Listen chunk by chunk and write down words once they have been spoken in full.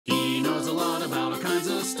knows a lot about all kinds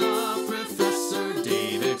of stuff. Professor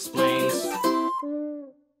Dave explains.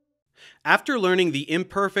 After learning the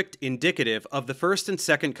imperfect indicative of the first and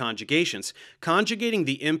second conjugations, conjugating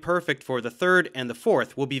the imperfect for the third and the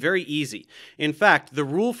fourth will be very easy. In fact, the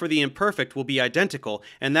rule for the imperfect will be identical,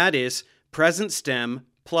 and that is present stem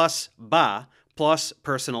plus ba plus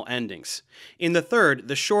personal endings. In the third,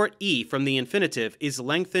 the short e from the infinitive is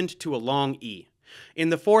lengthened to a long e. In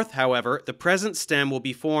the fourth, however, the present stem will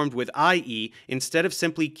be formed with ie instead of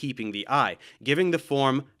simply keeping the I, giving the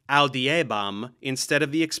form audiebam instead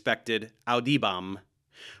of the expected audibam.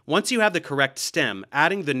 Once you have the correct stem,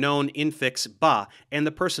 adding the known infix ba and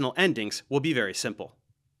the personal endings will be very simple.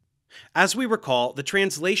 As we recall, the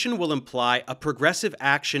translation will imply a progressive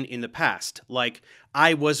action in the past, like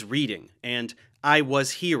I was reading and I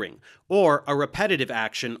was hearing, or a repetitive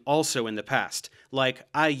action also in the past, like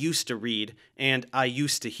I used to read and I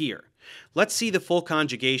used to hear. Let's see the full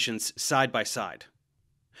conjugations side by side.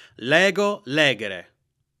 Lego, legere.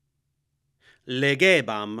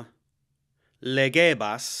 Legebam,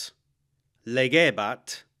 legebas,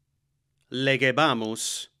 legebat,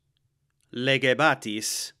 legebamus,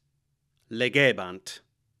 legebatis, legebant.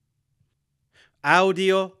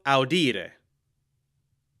 Audio, audire.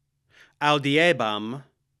 Audiebam,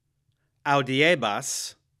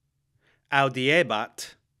 audiebas,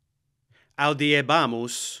 audiebat,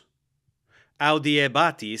 audiebamus,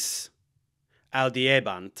 audiebatis,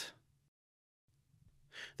 audiebant.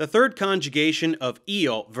 The third conjugation of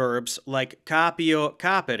io verbs, like capio,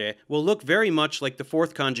 capere, will look very much like the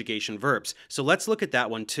fourth conjugation verbs, so let's look at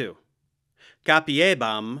that one too.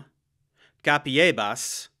 Capiebam,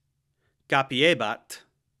 capiebas, capiebat,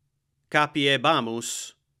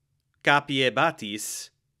 capiebamus, capiebatis,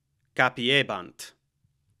 capiebant.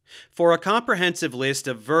 For a comprehensive list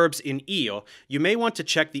of verbs in io, you may want to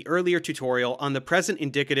check the earlier tutorial on the present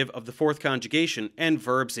indicative of the fourth conjugation and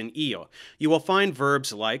verbs in io. You will find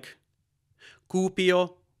verbs like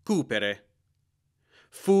cupio, cupere,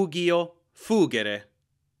 fugio, fugere,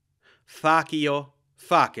 facio,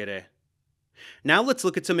 facere. Now let's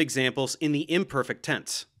look at some examples in the imperfect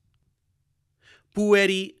tense.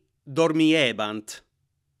 Pueri dormiebant.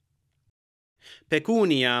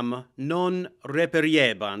 Pecuniam non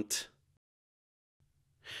reperiebant.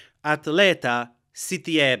 Atleta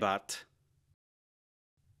sitiebat.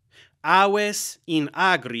 Aves in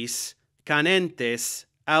agris canentes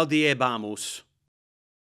audiebamus.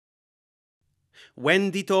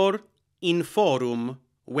 Venditor in forum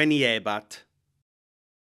veniebat.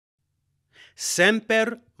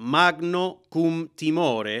 Semper magno cum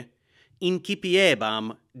timore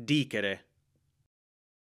incipiebam dicere.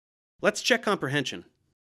 Let's check comprehension.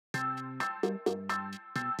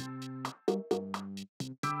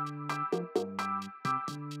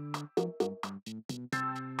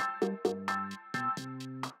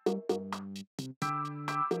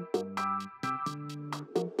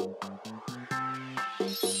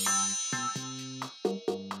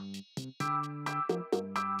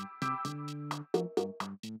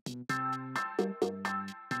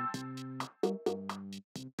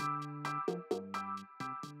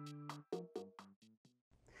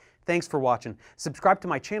 Thanks for watching. Subscribe to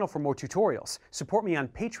my channel for more tutorials. Support me on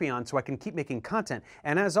Patreon so I can keep making content.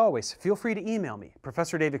 And as always, feel free to email me,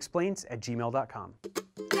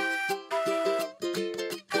 ProfessorDaveExplains@gmail.com.